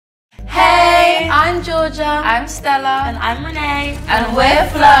Georgia. I'm Stella. And I'm Renee. And we're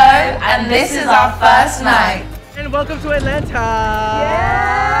FLO. And this is our first night. And welcome to Atlanta.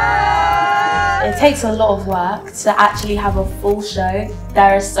 Yeah. It takes a lot of work to actually have a full show.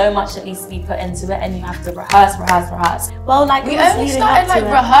 There is so much that needs to be put into it, and you have to rehearse. Well, like we only started like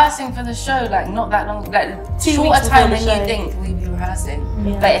rehearsing for the show like not that long, like shorter time than you think we'd be rehearsing.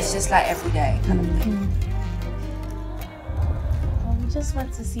 Yeah. But it's just like every day kind of thing. Well, we just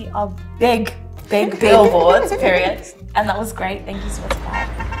went to see our big billboards, period, and that was great. Thank you so much for that.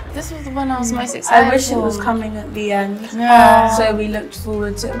 This was the one I was most excited I wish for. it was coming at the end. Yeah. So we looked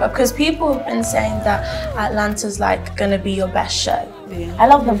forward to it because people have been saying that Atlanta's like gonna be your best show. Yeah. I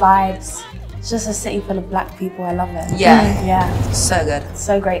love the vibes. It's just a city full of black people. I love it. Yeah. Yeah. So good.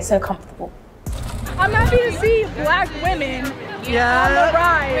 So great. So comfortable. I'm happy to see black women on the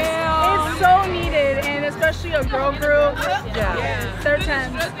rise. It's so needed, and especially a girl group. Yeah. They're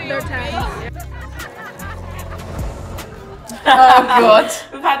 10s. They're 10s. Oh God.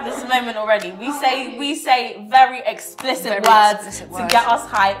 We've had this moment already. We say very explicit words to get us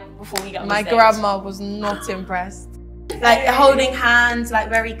hyped before we get on the My stage. grandma was not impressed. Like holding hands, like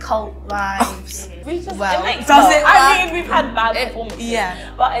very cult vibes. We just, well, it makes does it? I mean, we've had bad performances. Yeah.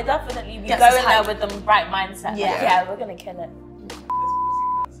 But it definitely, we go Gets us in there hyped. with the right mindset. Yeah. Like, yeah, we're gonna kill it.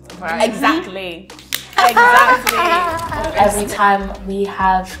 Right. Exactly. Exactly. Every time we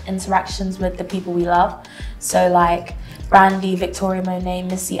have interactions with the people we love, so like Brandy, Victoria Monet,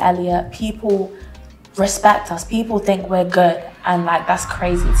 Missy Elliott, people respect us. People think we're good, and like that's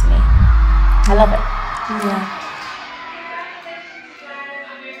crazy to me. I love it. Yeah.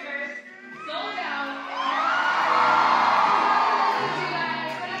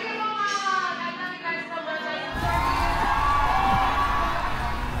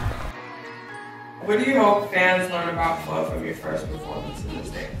 What do you hope fans learn about FLO from your first performance in the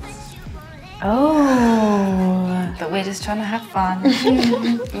States? Oh, that we're just trying to have fun. We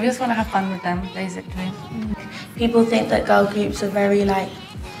just want to have fun with them, basically. People think that girl groups are very like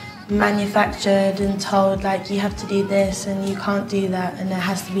manufactured and told like you have to do this and you can't do that and there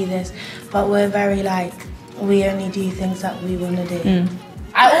has to be this. But we're very like, we only do things that we want to do.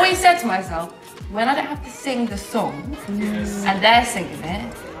 I always said to myself, when I don't have to sing the song and they're singing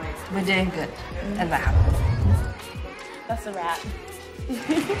it, we're doing good. And that happens. That's a wrap.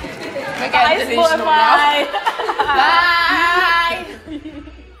 We're getting delusional now. Bye.